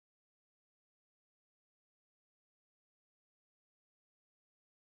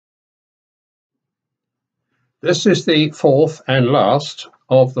This is the fourth and last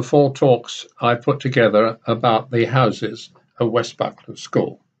of the 4 talks I put together about the houses of West Buckland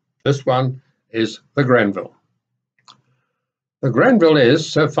School. This one is the Grenville. The Grenville is,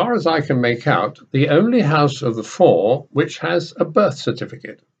 so far as I can make out, the only house of the 4 which has a birth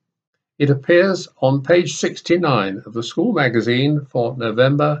certificate. It appears on page 69 of the school magazine for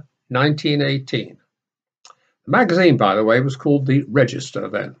November 1918. The magazine, by the way, was called the Register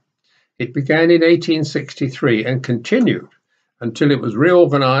then. It began in 1863 and continued until it was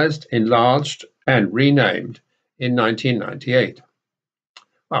reorganized, enlarged, and renamed in 1998.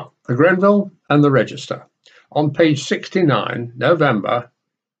 Well, the Grenville and the Register. On page 69, November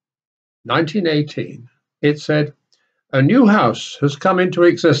 1918, it said, "A new house has come into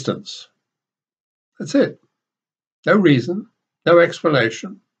existence." That's it. No reason, no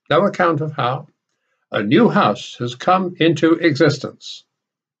explanation, no account of how. A new house has come into existence.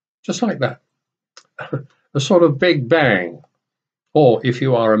 Just like that. A sort of big bang. Or, if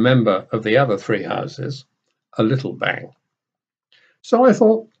you are a member of the other 3 houses, a little bang. So I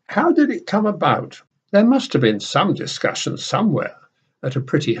thought, how did it come about? There must have been some discussion somewhere at a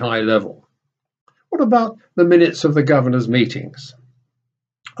pretty high level. What about the minutes of the governor's meetings?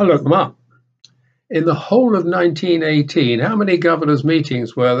 I looked them up. In the whole of 1918, how many governor's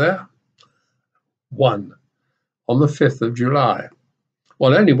meetings were there? 1, on the 5th of July.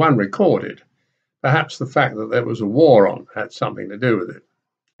 Well, only 1 recorded. Perhaps the fact that there was a war on had something to do with it.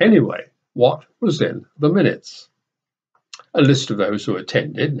 Anyway, what was in the minutes? A list of those who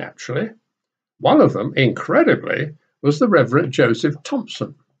attended, naturally. One of them, incredibly, was the Reverend Joseph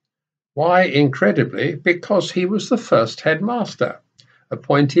Thompson. Why incredibly? Because he was the first headmaster,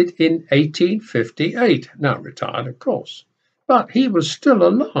 appointed in 1858, now retired, of course. But he was still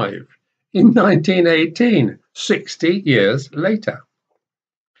alive in 1918, 60 years later.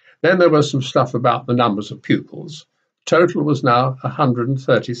 Then there was some stuff about the numbers of pupils. Total was now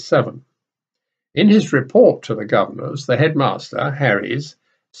 137. In his report to the governors, the headmaster, Harries,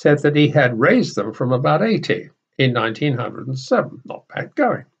 said that he had raised them from about 80 in 1907. Not bad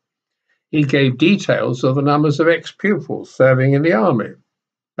going. He gave details of the numbers of ex-pupils serving in the army.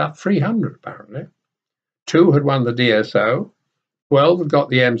 About 300, apparently. 2 had won the DSO, 12 had got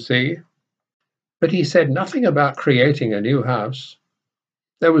the MC, but he said nothing about creating a new house.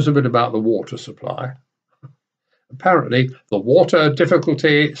 There was a bit about the water supply. Apparently, the water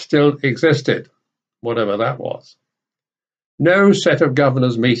difficulty still existed, whatever that was. No set of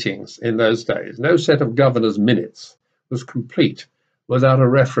governors' meetings in those days, no set of governors' minutes was complete without a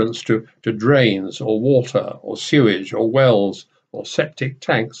reference to drains or water or sewage or wells or septic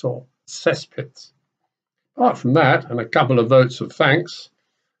tanks or cesspits. Apart from that, and a couple of votes of thanks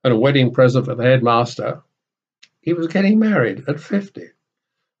and a wedding present for the headmaster, he was getting married at 50.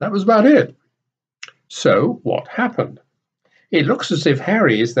 That was about it. So what happened? It looks as if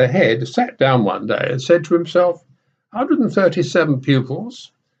Harries, the head, sat down one day and said to himself, 137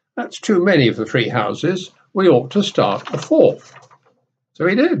 pupils, that's too many for 3 houses, we ought to start a 4th. So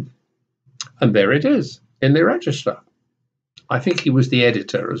he did. And there it is, in the Register. I think he was the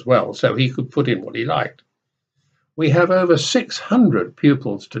editor as well, so he could put in what he liked. We have over 600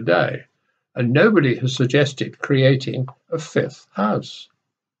 pupils today, and nobody has suggested creating a 5th house.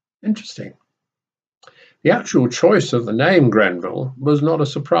 Interesting. The actual choice of the name Grenville was not a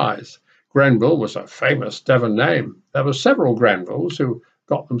surprise. Grenville was a famous Devon name. There were several Grenvilles who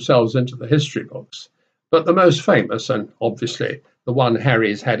got themselves into the history books, but the most famous, and obviously the one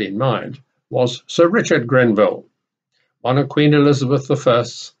Harries had in mind, was Sir Richard Grenville, one of Queen Elizabeth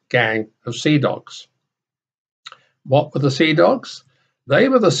I's gang of sea dogs. What were the sea dogs? They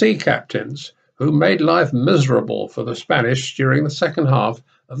were the sea captains who made life miserable for the Spanish during the second half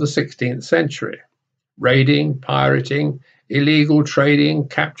of the 16th century, raiding, pirating, illegal trading,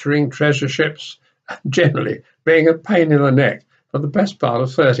 capturing treasure ships, and generally being a pain in the neck for the best part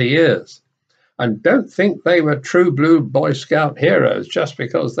of 30 years. And don't think they were true blue Boy Scout heroes just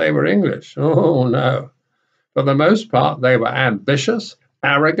because they were English. Oh, no. For the most part, they were ambitious,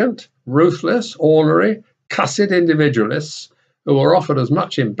 arrogant, ruthless, ornery, cussed individualists who were offered as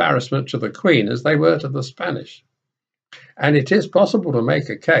much embarrassment to the Queen as they were to the Spanish. And it is possible to make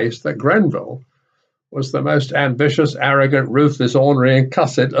a case that Grenville was the most ambitious, arrogant, ruthless, ornery, and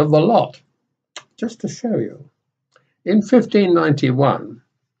cussed of the lot. Just to show you. In 1591,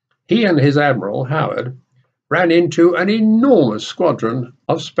 he and his admiral, Howard, ran into an enormous squadron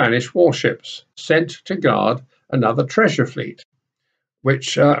of Spanish warships sent to guard another treasure fleet,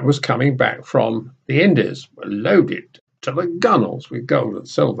 which was coming back from the Indies, loaded to the gunwales with gold and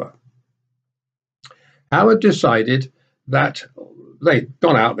silver. Howard decided that they'd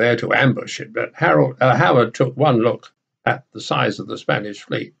gone out there to ambush it, but Howard took one look at the size of the Spanish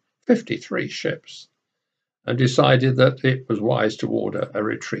fleet, 53 ships, and decided that it was wise to order a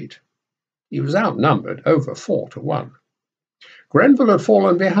retreat. He was outnumbered over 4-1. Grenville had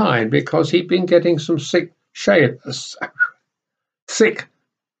fallen behind because he'd been getting some sick sailors.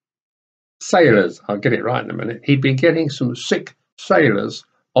 I'll get it right in a minute. He'd been getting some sick sailors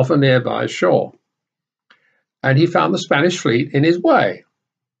off a nearby shore, and he found the Spanish fleet in his way.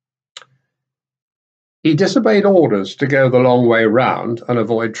 He disobeyed orders to go the long way round and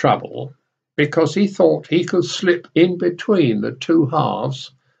avoid trouble because he thought he could slip in between the two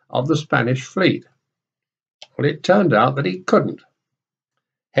halves of the Spanish fleet. Well, it turned out that he couldn't.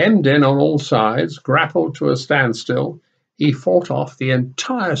 Hemmed in on all sides, grappled to a standstill, he fought off the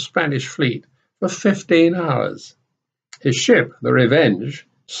entire Spanish fleet for 15 hours. His ship, the Revenge,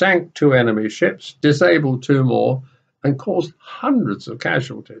 sank 2 enemy ships, disabled 2 more, and caused hundreds of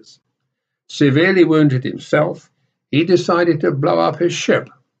casualties. Severely wounded himself, he decided to blow up his ship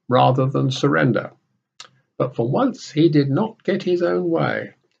rather than surrender. But for once he did not get his own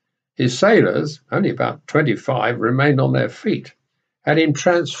way. His sailors, only about 25, remained on their feet, had him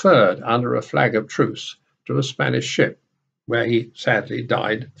transferred under a flag of truce to a Spanish ship, where he sadly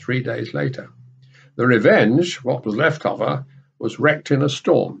died 3 days later. The Revenge, what was left of her, was wrecked in a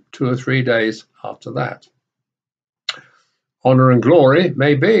storm 2 or 3 days after that. Honour and glory,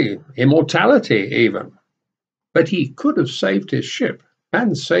 maybe, immortality even. But he could have saved his ship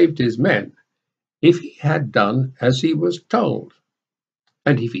and saved his men if he had done as he was told.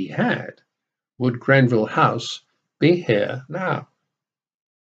 And if he had, would Grenville House be here now?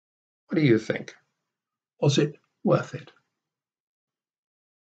 What do you think? Was it worth it?